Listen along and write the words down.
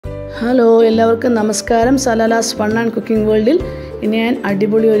Hello എല്ലാവർക്കും നമസ്കാരം. സലാലാസ് fun and cooking വേൾഡിൽ ഇനി ഞാൻ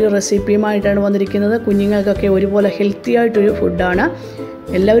അടിപൊളി ഒരു റെസിപ്പിയുമായിട്ടാണ് വന്നിരിക്കുന്നത്. കുഞ്ഞുങ്ങൾക്കൊക്കെ ഒരുപോലെ ഹെൽത്തി ആയിട്ടൊരു ഫുഡാണ്.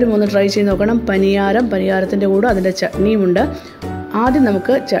 എല്ലാവരും ഒന്ന് ട്രൈ ചെയ്ത് നോക്കണം. പനിയാരത്തിൻ്റെ കൂടെ അതിൻ്റെ ചട്നിയുമുണ്ട്. ആദ്യം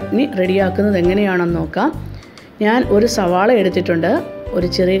നമുക്ക് ചട്നി റെഡിയാക്കുന്നത് എങ്ങനെയാണെന്ന് നോക്കാം. ഞാൻ ഒരു സവാള എടുത്തിട്ടുണ്ട്, ഒരു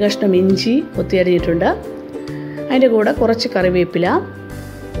ചെറിയ കഷ്ണം ഇഞ്ചി കൊത്തി അരിഞ്ഞിട്ടുണ്ട്, അതിൻ്റെ കൂടെ കുറച്ച് കറിവേപ്പില,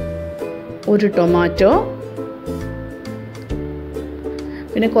 ഒരു ടൊമാറ്റോ,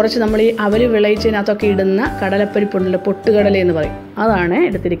 പിന്നെ കുറച്ച് നമ്മൾ ഈ അവൽ വിളയിച്ചതിനകത്തൊക്കെ ഇടുന്ന കടലപ്പരിപ്പുണ്ടല്ലോ, പൊട്ടുകടല എന്ന് പറയും, അതാണ്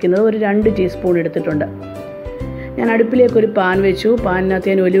എടുത്തിരിക്കുന്നത്. ഒരു 2 ടീസ്പൂൺ എടുത്തിട്ടുണ്ട്. ഞാൻ അടുപ്പിലേക്ക് ഒരു പാൻ വെച്ചു. പാനിനകത്ത്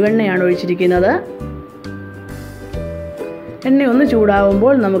ഞാൻ ഒലിവെണ്ണയാണ് ഒഴിച്ചിരിക്കുന്നത്. എണ്ണ ഒന്ന്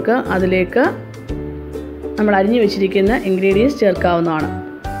ചൂടാകുമ്പോൾ നമുക്ക് അതിലേക്ക് നമ്മൾ അരിഞ്ഞു വെച്ചിരിക്കുന്ന ഇൻഗ്രീഡിയൻസ് ചേർക്കാവുന്നതാണ്.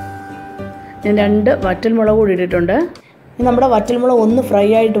 ഞാൻ 2 വറ്റൽമുളക് കൂടി ഇട്ടിട്ടുണ്ട്. നമ്മുടെ വറ്റൽമുളക് ഒന്ന് ഫ്രൈ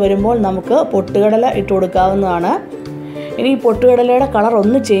ആയിട്ട് വരുമ്പോൾ നമുക്ക് പൊട്ടുകടല ഇട്ട് കൊടുക്കാവുന്നതാണ്. ഇനി ഈ പൊട്ടുകടലയുടെ കളർ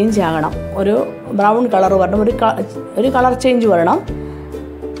ഒന്ന് ചേഞ്ച് ആകണം, ഒരു ബ്രൗൺ കളർ വരണം, ഒരു കളർ ചേഞ്ച് വരണം.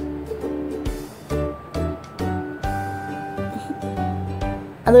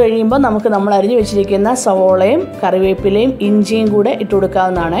 അത് കഴിയുമ്പോൾ നമുക്ക് നമ്മൾ അരിഞ്ഞു വെച്ചിരിക്കുന്ന സവോളയും കറിവേപ്പിലയും ഇഞ്ചിയും കൂടെ ഇട്ട്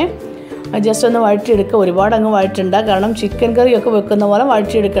കൊടുക്കാവുന്നതാണ്. ജസ്റ്റ് ഒന്ന് വഴറ്റിയെടുക്കുക. ഒരുപാട് അങ്ങ് വഴറ്റണ്ട, കാരണം ചിക്കൻ കറിയൊക്കെ വെക്കുന്ന പോലെ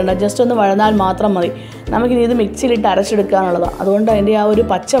വഴറ്റിയെടുക്കേണ്ട. ജസ്റ്റ് ഒന്ന് വഴന്നാൽ മാത്രം മതി. നമുക്കിനി ഇത് മിക്സിയിലിട്ട് അരച്ചെടുക്കാനുള്ളതാണ്. അതുകൊണ്ട് അതിൻ്റെ ആ ഒരു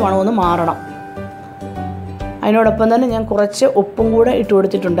പച്ച മണമൊന്ന് മാറണം. അതിനോടൊപ്പം തന്നെ ഞാൻ കുറച്ച് ഉപ്പും കൂടെ ഇട്ട്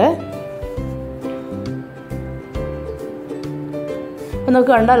കൊടുത്തിട്ടുണ്ട്. അപ്പം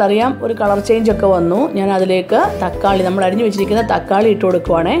നമുക്ക് കണ്ടാൽ അറിയാം ഒരു കളർ ചേഞ്ച് ഒക്കെ വന്നു. ഞാൻ അതിലേക്ക് തക്കാളി, നമ്മൾ അരിഞ്ഞു വെച്ചിരിക്കുന്ന തക്കാളി ഇട്ട്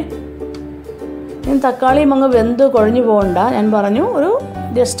കൊടുക്കുവാണേ. ഞാൻ തക്കാളിയും അങ്ങ് വെന്ത് കുഴഞ്ഞു പോകണ്ട. ഞാൻ പറഞ്ഞു ഒരു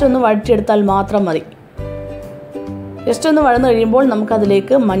ജസ്റ്റ് ഒന്ന് വഴറ്റിയെടുത്താൽ മാത്രം മതി. ജസ്റ്റ് ഒന്ന് വഴന്ന് കഴിയുമ്പോൾ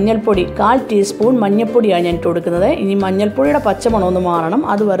നമുക്കതിലേക്ക് മഞ്ഞൾപ്പൊടി, 1/4 ടീസ്പൂൺ മഞ്ഞൾപ്പൊടിയാണ് ഞാൻ ഇട്ട് കൊടുക്കുന്നത്. ഇനി മഞ്ഞൾപ്പൊടിയുടെ പച്ചമണം ഒന്ന് മാറണം,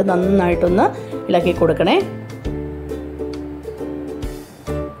 അതുവരെ നന്നായിട്ടൊന്ന് ഇളക്കി കൊടുക്കണേ.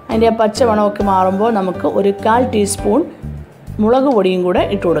 അതിൻ്റെ ആ പച്ചമണമൊക്കെ മാറുമ്പോൾ നമുക്ക് ഒരു 1/4 ടീസ്പൂൺ മുളക് പൊടിയും കൂടെ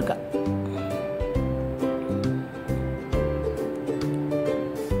ഇട്ട് കൊടുക്കാം.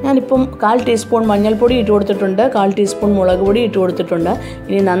 ഞാനിപ്പം 1/4 ടീസ്പൂൺ മഞ്ഞൾപ്പൊടി ഇട്ട് കൊടുത്തിട്ടുണ്ട്, 1/4 ടീസ്പൂൺ മുളക് പൊടി ഇട്ട് കൊടുത്തിട്ടുണ്ട്.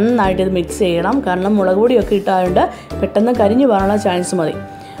 ഇനി നന്നായിട്ട് ഇത് മിക്സ് ചെയ്യണം, കാരണം മുളക് പൊടിയൊക്കെ ഇട്ടായതുകൊണ്ട് പെട്ടെന്ന് കരിഞ്ഞു പോകാനുള്ള ചാൻസ് മതി.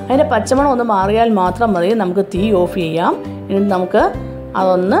 അതിൻ്റെ പച്ചമണം ഒന്ന് മാറിയാൽ മാത്രം മതി. നമുക്ക് തീ ഓഫ് ചെയ്യാം. ഇനി നമുക്ക്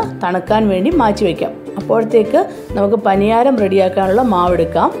അതൊന്ന് തണുക്കാൻ വേണ്ടി മാറ്റി വയ്ക്കാം. അപ്പോഴത്തേക്ക് നമുക്ക് പനിയാരം റെഡിയാക്കാനുള്ള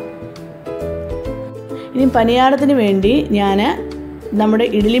മാവെടുക്കാം. ഇനി പനിയാരത്തിന് വേണ്ടി ഞാൻ നമ്മുടെ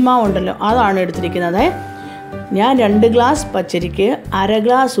ഇഡ്ഡലി മാവുണ്ടല്ലോ, അതാണ് എടുത്തിരിക്കുന്നത്. ഞാൻ 2 ഗ്ലാസ് പച്ചരിക്ക് 1/2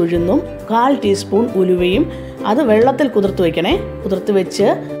 ഗ്ലാസ് ഉഴുന്നും 1/4 ടീസ്പൂൺ ഉലുവയും അത് വെള്ളത്തിൽ കുതിർത്ത് വയ്ക്കണേ. കുതിർത്ത് വെച്ച്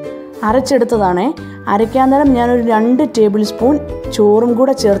അരച്ചെടുത്തതാണ്. അരയ്ക്കാൻ നേരം ഞാനൊരു 2 ടേബിൾ സ്പൂൺ ചോറും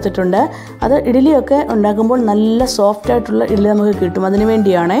കൂടെ ചേർത്തിട്ടുണ്ട്. അത് ഇഡ്ഡലിയൊക്കെ ഉണ്ടാക്കുമ്പോൾ നല്ല സോഫ്റ്റായിട്ടുള്ള ഇഡ്ഡലി നമുക്ക് കിട്ടും, അതിന്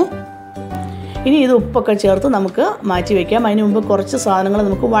വേണ്ടിയാണ്. ഇനി ഇത് ഉപ്പൊക്കെ ചേർത്ത് നമുക്ക് മാറ്റി വയ്ക്കാം. അതിന് മുമ്പ് കുറച്ച് സാധനങ്ങൾ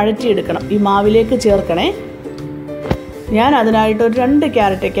നമുക്ക് വഴറ്റിയെടുക്കണം, ഈ മാവിലേക്ക് ചേർക്കണേ. ഞാൻ അതിനായിട്ട് ഒരു 2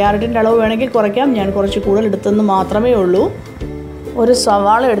 ക്യാരറ്റിൻ്റെ അളവ് വേണമെങ്കിൽ കുറയ്ക്കാം, ഞാൻ കുറച്ച് കൂടുതൽ എടുത്തെന്ന് മാത്രമേ ഉള്ളൂ. ഒരു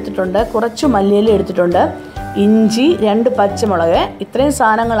സവാള എടുത്തിട്ടുണ്ട്, കുറച്ച് മല്ലിയില എടുത്തിട്ടുണ്ട്, ഇഞ്ചി, 2 പച്ചമുളക്, ഇത്രയും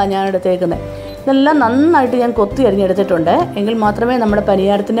സാധനങ്ങളാണ് ഞാൻ എടുത്തേക്കുന്നത്. ഇതെല്ലാം നന്നായിട്ട് ഞാൻ കൊത്തി അരിഞ്ഞെടുത്തിട്ടുണ്ട്, എങ്കിൽ മാത്രമേ നമ്മുടെ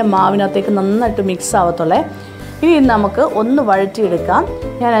പനിയാരത്തിൻ്റെ മാവിനകത്തേക്ക് നന്നായിട്ട് മിക്സ് ആവത്തുള്ളേ. ഇനി നമുക്ക് ഒന്ന് വഴറ്റിയെടുക്കാം.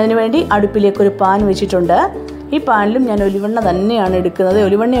 ഞാൻ അതിന് വേണ്ടി അടുപ്പിലേക്കൊരു പാൻ വെച്ചിട്ടുണ്ട്. ഈ പാനിലും ഞാൻ ഒലിവെണ്ണ തന്നെയാണ് എടുക്കുന്നത്.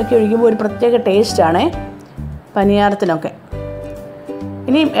 ഒലിവെണ്ണയൊക്കെ ഒഴിക്കുമ്പോൾ ഒരു പ്രത്യേക ടേസ്റ്റാണ് പനിയാരത്തിനൊക്കെ.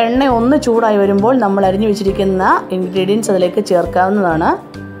 ഇനി എണ്ണ ഒന്ന് ചൂടായി വരുമ്പോൾ നമ്മൾ അരിഞ്ഞു വെച്ചിരിക്കുന്ന ഇൻഗ്രീഡിയൻസ് അതിലേക്ക് ചേർക്കാവുന്നതാണ്.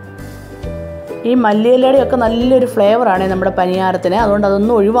 ഈ മല്ലിയിലയുടെയൊക്കെ നല്ലൊരു ഫ്ലേവറാണ് നമ്മുടെ പനിയാരത്തിന്, അതുകൊണ്ട്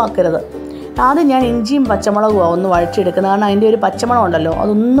അതൊന്നും ഒഴിവാക്കരുത്. ആദ്യം ഞാൻ ഇഞ്ചിയും പച്ചമുളകും ഒന്ന് വഴറ്റിയെടുക്കുന്നത്, കാരണം അതിൻ്റെ ഒരു പച്ചമണം ഉണ്ടല്ലോ,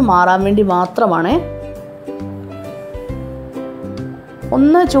 അതൊന്ന് മാറാൻ വേണ്ടി മാത്രമാണ്.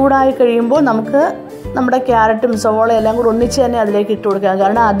 ഒന്ന് ചൂടായി കഴിയുമ്പോൾ നമുക്ക് നമ്മുടെ ക്യാരറ്റും സവോളയും എല്ലാം കൂടി ഒന്നിച്ച് തന്നെ അതിലേക്ക് ഇട്ട് കൊടുക്കാം,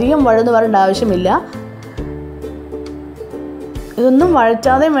 കാരണം അധികം വഴന്ന് വരേണ്ട ആവശ്യമില്ല. ഇതൊന്നും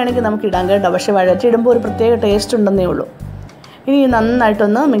വഴറ്റാതെയും വേണമെങ്കിൽ നമുക്ക് ഇടാൻ കേട്ടോ, പക്ഷേ വഴറ്റിയിടുമ്പോൾ ഒരു പ്രത്യേക ടേസ്റ്റ് ഉണ്ടെന്നേ ഉള്ളൂ. ഇനി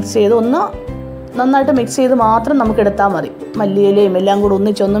നന്നായിട്ടൊന്ന് മിക്സ് ചെയ്ത് മാത്രം നമുക്ക് എടുത്താൽ മതി. മല്ലിയിലയും എല്ലാം കൂടി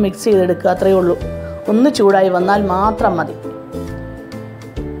ഒന്നിച്ചൊന്ന് മിക്സ് ചെയ്തെടുക്കുക, അത്രയേ ഉള്ളൂ. ഒന്ന് ചൂടായി വന്നാൽ മാത്രം മതി.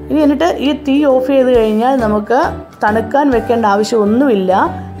 ഇനി എന്നിട്ട് ഈ തീ ഓഫ് ചെയ്ത് കഴിഞ്ഞാൽ നമുക്ക് തണുക്കാൻ വെക്കേണ്ട ആവശ്യമൊന്നുമില്ല,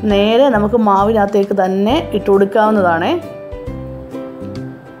 നേരെ നമുക്ക് മാവിനകത്തേക്ക് തന്നെ ഇട്ട് കൊടുക്കാവുന്നതാണ്.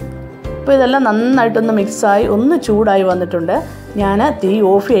 ഇപ്പോൾ ഇതെല്ലാം നന്നായിട്ടൊന്ന് മിക്സായി ഒന്ന് ചൂടായി വന്നിട്ടുണ്ട്. ഞാൻ തീ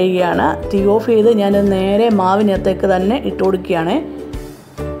ഓഫ് ചെയ്യുകയാണ്. തീ ഓഫ് ചെയ്ത് ഞാൻ നേരെ മാവിനകത്തേക്ക് തന്നെ ഇട്ട് കൊടുക്കുകയാണ്.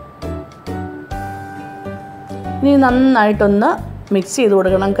 ഇനി നന്നായിട്ടൊന്ന് മിക്സ് ചെയ്ത്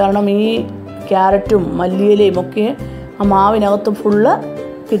കൊടുക്കണം, കാരണം ഈ ക്യാരറ്റും മല്ലിയിലയും ഒക്കെ ആ മാവിനകത്ത് ഫുള്ള്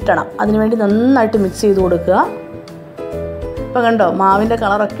കിട്ടണം. അതിനുവേണ്ടി നന്നായിട്ട് മിക്സ് ചെയ്ത് കൊടുക്കുക. ഇപ്പം കണ്ടോ, മാവിൻ്റെ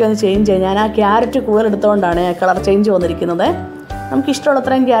കളറൊക്കെ ഒന്ന് ചേഞ്ച് ആയി. ഞാൻ ആ ക്യാരറ്റ് കൂടുതൽ എടുത്തുകൊണ്ടാണ് കളർ ചേഞ്ച് വന്നിരിക്കുന്നത്. നമുക്ക്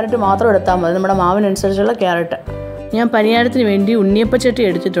ഇഷ്ടമുള്ളത്രയും ക്യാരറ്റ് മാത്രം എടുത്താൽ മതി, നമ്മുടെ മാവിനനുസരിച്ചുള്ള ക്യാരറ്റ്. ഞാൻ പനിയാരത്തിന് വേണ്ടി ഉണ്ണിയപ്പച്ചട്ടി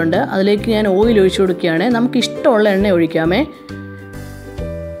എടുത്തിട്ടുണ്ട്. അതിലേക്ക് ഞാൻ ഓയിൽ ഒഴിച്ചു കൊടുക്കുകയാണ്. നമുക്ക് ഇഷ്ടമുള്ള എണ്ണ ഒഴിക്കാമേ.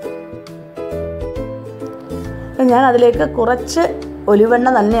 ഞാൻ അതിലേക്ക് കുറച്ച് ഒലിവെണ്ണ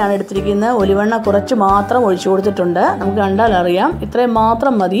തന്നെയാണ് എടുത്തിരിക്കുന്നത്. ഒലിവെണ്ണ കുറച്ച് മാത്രം ഒഴിച്ചു കൊടുത്തിട്ടുണ്ട്. നമുക്ക് കണ്ടാൽ അറിയാം, ഇത്രയും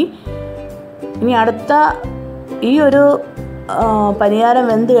മാത്രം മതി. ഇനി അടുത്ത ഈ ഒരു പനിയാരം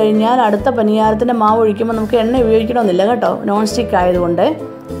വെന്ത് കഴിഞ്ഞാൽ അടുത്ത പനിയാരത്തിൻ്റെ മാവ് ഒഴിക്കുമ്പോൾ നമുക്ക് എണ്ണ ഉപയോഗിക്കണമെന്നില്ല കേട്ടോ, നോൺ സ്റ്റിക്ക് ആയതുകൊണ്ട്.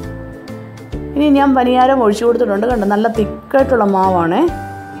 ഇനി ഞാൻ പനിയാരം ഒഴിച്ചു കൊടുത്തിട്ടുണ്ട്. കണ്ടോ, നല്ല തിക്കായിട്ടുള്ള മാവാണ്.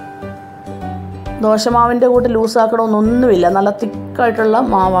 ദോശമാവിൻ്റെ കൂട്ട് ലൂസാക്കണമെന്നൊന്നുമില്ല, നല്ല തിക്കായിട്ടുള്ള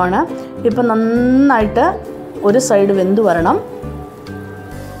മാവാണ്. ഇപ്പം നന്നായിട്ട് ഒരു സൈഡ് വെന്ത് വരണം.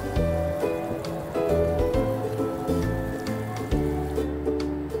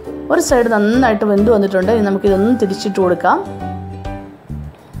 ഒരു സൈഡ് നന്നായിട്ട് വെന്ത് വന്നിട്ടുണ്ട്. ഇനി നമുക്കിതൊന്നും തിരിച്ചിട്ട് കൊടുക്കാം.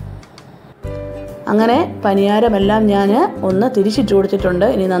 അങ്ങനെ പനിയാരമെല്ലാം ഞാൻ ഒന്ന് തിരിച്ചിട്ട് കൊടുത്തിട്ടുണ്ട്.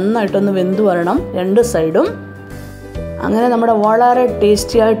 ഇനി നന്നായിട്ടൊന്ന് വെന്ത് വരണം രണ്ട് സൈഡും. അങ്ങനെ നമ്മുടെ വളരെ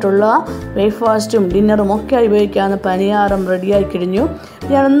ടേസ്റ്റി ആയിട്ടുള്ള ബ്രേക്ക്ഫാസ്റ്റും ഡിന്നറും ഒക്കെ ഉപയോഗിക്കാവുന്ന പനിയാരം റെഡിയായി കഴിഞ്ഞു.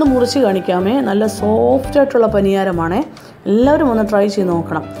 ഞാനൊന്ന് മുറിച്ച് കാണിക്കാമേ. നല്ല സോഫ്റ്റായിട്ടുള്ള പനിയാരമാണ്. എല്ലാവരും ഒന്ന് ട്രൈ ചെയ്ത്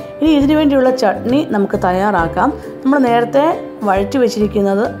നോക്കണം. ഇനി ഇതിനു വേണ്ടിയുള്ള ചട്നി നമുക്ക് തയ്യാറാക്കാം. നമ്മൾ നേരത്തെ വഴറ്റി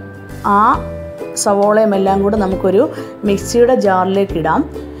വെച്ചിരിക്കുന്നത് ആ സവോളയും എല്ലാം കൂടെ നമുക്കൊരു മിക്സിയുടെ ജാറിലേക്ക് ഇടാം.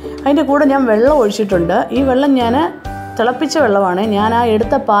 അതിൻ്റെ കൂടെ ഞാൻ വെള്ളം ഒഴിച്ചിട്ടുണ്ട്. ഈ വെള്ളം ഞാൻ തിളപ്പിച്ച വെള്ളമാണ്. ഞാൻ ആ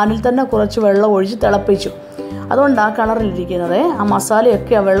എടുത്ത പാനിൽ തന്നെ കുറച്ച് വെള്ളം ഒഴിച്ച് തിളപ്പിച്ചു. അതുകൊണ്ട് ആ കളറിലിരിക്കുന്നത്. ആ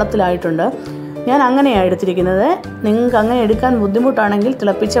മസാലയൊക്കെ ആ വെള്ളത്തിലായിട്ടുണ്ട്. ഞാൻ അങ്ങനെയാണ് എടുത്തിരിക്കുന്നത്. നിങ്ങൾക്ക് അങ്ങനെ എടുക്കാൻ ബുദ്ധിമുട്ടാണെങ്കിൽ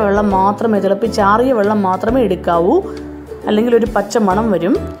തിളപ്പിച്ചാറിയ വെള്ളം മാത്രമേ എടുക്കാവൂ, അല്ലെങ്കിൽ ഒരു പച്ച മണം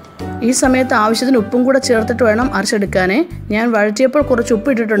വരും. ഈ സമയത്ത് ആവശ്യത്തിന് ഉപ്പും കൂടെ ചേർത്തിട്ട് വേണം അരച്ചെടുക്കാനേ. ഞാൻ വഴറ്റിയപ്പോൾ കുറച്ച് ഉപ്പ്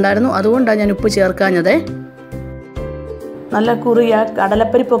ഇട്ടിട്ടുണ്ടായിരുന്നു, അതുകൊണ്ടാണ് ഞാൻ ഉപ്പ് ചേർക്കാഞ്ഞത്. നല്ല കുറുകിയ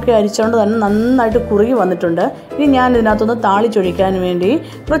കടലപ്പരിപ്പൊക്കെ അരിച്ചുകൊണ്ട് തന്നെ നന്നായിട്ട് കുറുകി വന്നിട്ടുണ്ട്. ഇനി ഞാൻ ഇതിനകത്തൊന്ന് താളിച്ചൊഴിക്കാൻ വേണ്ടി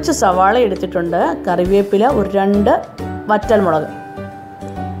കുറച്ച് സവാള എടുത്തിട്ടുണ്ട്, കറിവേപ്പില, ഒരു 2 വറ്റൽമുളക്.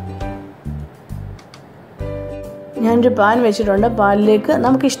 ഞാനൊരു പാൻ വെച്ചിട്ടുണ്ട്. പാനിലേക്ക്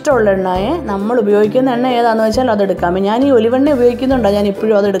നമുക്ക് ഇഷ്ടമുള്ള എണ്ണയെ, നമ്മൾ ഉപയോഗിക്കുന്ന എണ്ണ ഏതാണെന്ന് വെച്ചാൽ അതെടുക്കാം. ഞാൻ ഈ ഒലിവെണ്ണ ഉപയോഗിക്കുന്നുണ്ടാണ് ഞാൻ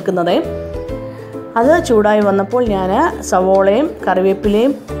ഇപ്പോഴും അത് എടുക്കുന്നത്. അത് ചൂടായി വന്നപ്പോൾ ഞാൻ സവോളയും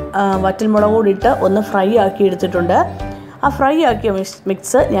കറിവേപ്പിലയും വറ്റൽമുളകും കൂടി ഇട്ട് ഒന്ന് ഫ്രൈ ആക്കി എടുത്തിട്ടുണ്ട്. ആ ഫ്രൈ ആക്കിയ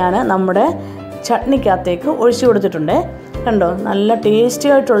മിക്സ് ഞാൻ നമ്മുടെ ചട്നിക്കകത്തേക്ക് ഒഴിച്ചു കൊടുത്തിട്ടുണ്ട്. കണ്ടോ, നല്ല ടേസ്റ്റി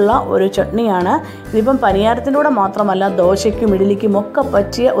ആയിട്ടുള്ള ഒരു ചട്നിയാണ്. ഇതിപ്പം പനിയാരത്തിൻ്റെ കൂടെ മാത്രമല്ല, ദോശയ്ക്കും ഇഡ്ഡലിക്കും ഒക്കെ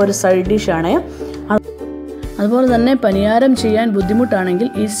പറ്റിയ ഒരു സൈഡ് ഡിഷാണ്. അതുപോലെ തന്നെ പനിയാരം ചെയ്യാൻ ബുദ്ധിമുട്ടാണെങ്കിൽ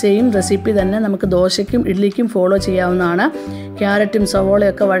ഈ സെയിം റെസിപ്പി തന്നെ നമുക്ക് ദോശയ്ക്കും ഇഡ്ഡലിക്കും ഫോളോ ചെയ്യാവുന്നതാണ്. ക്യാരറ്റും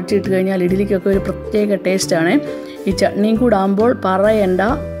സവോളയൊക്കെ വഴറ്റിയിട്ട് കഴിഞ്ഞാൽ ഇഡ്ഡലിക്കൊക്കെ ഒരു പ്രത്യേക ടേസ്റ്റാണ്. ഈ ചട്നിയും കൂടെ ആകുമ്പോൾ പറയണ്ട,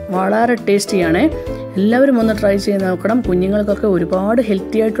 വളരെ ടേസ്റ്റിയാണ്. എല്ലാവരും ഒന്ന് ട്രൈ ചെയ്ത് നോക്കണം. കുഞ്ഞുങ്ങൾക്കൊക്കെ ഒരുപാട്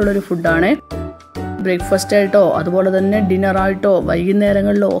ഹെൽത്തി ആയിട്ടുള്ളൊരു ഫുഡാണ്. ബ്രേക്ക്ഫാസ്റ്റ് ആയിട്ടോ അതുപോലെ തന്നെ ഡിന്നറായിട്ടോ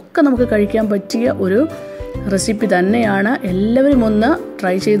വൈകുന്നേരങ്ങളിലോ ഒക്കെ നമുക്ക് കഴിക്കാൻ പറ്റിയ ഒരു റെസിപ്പി തന്നെയാണ്. എല്ലാവരും ഒന്ന്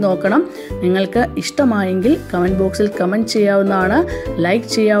ട്രൈ ചെയ്ത് നോക്കണം. നിങ്ങൾക്ക് ഇഷ്ടമായെങ്കിൽ കമൻറ്റ് ബോക്സിൽ കമൻറ്റ് ചെയ്യാവുന്നതാണ്,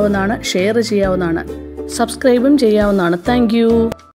 ലൈക്ക് ചെയ്യാവുന്നതാണ്, ഷെയർ ചെയ്യാവുന്നതാണ്, സബ്സ്ക്രൈബും ചെയ്യാവുന്നതാണ്. താങ്ക്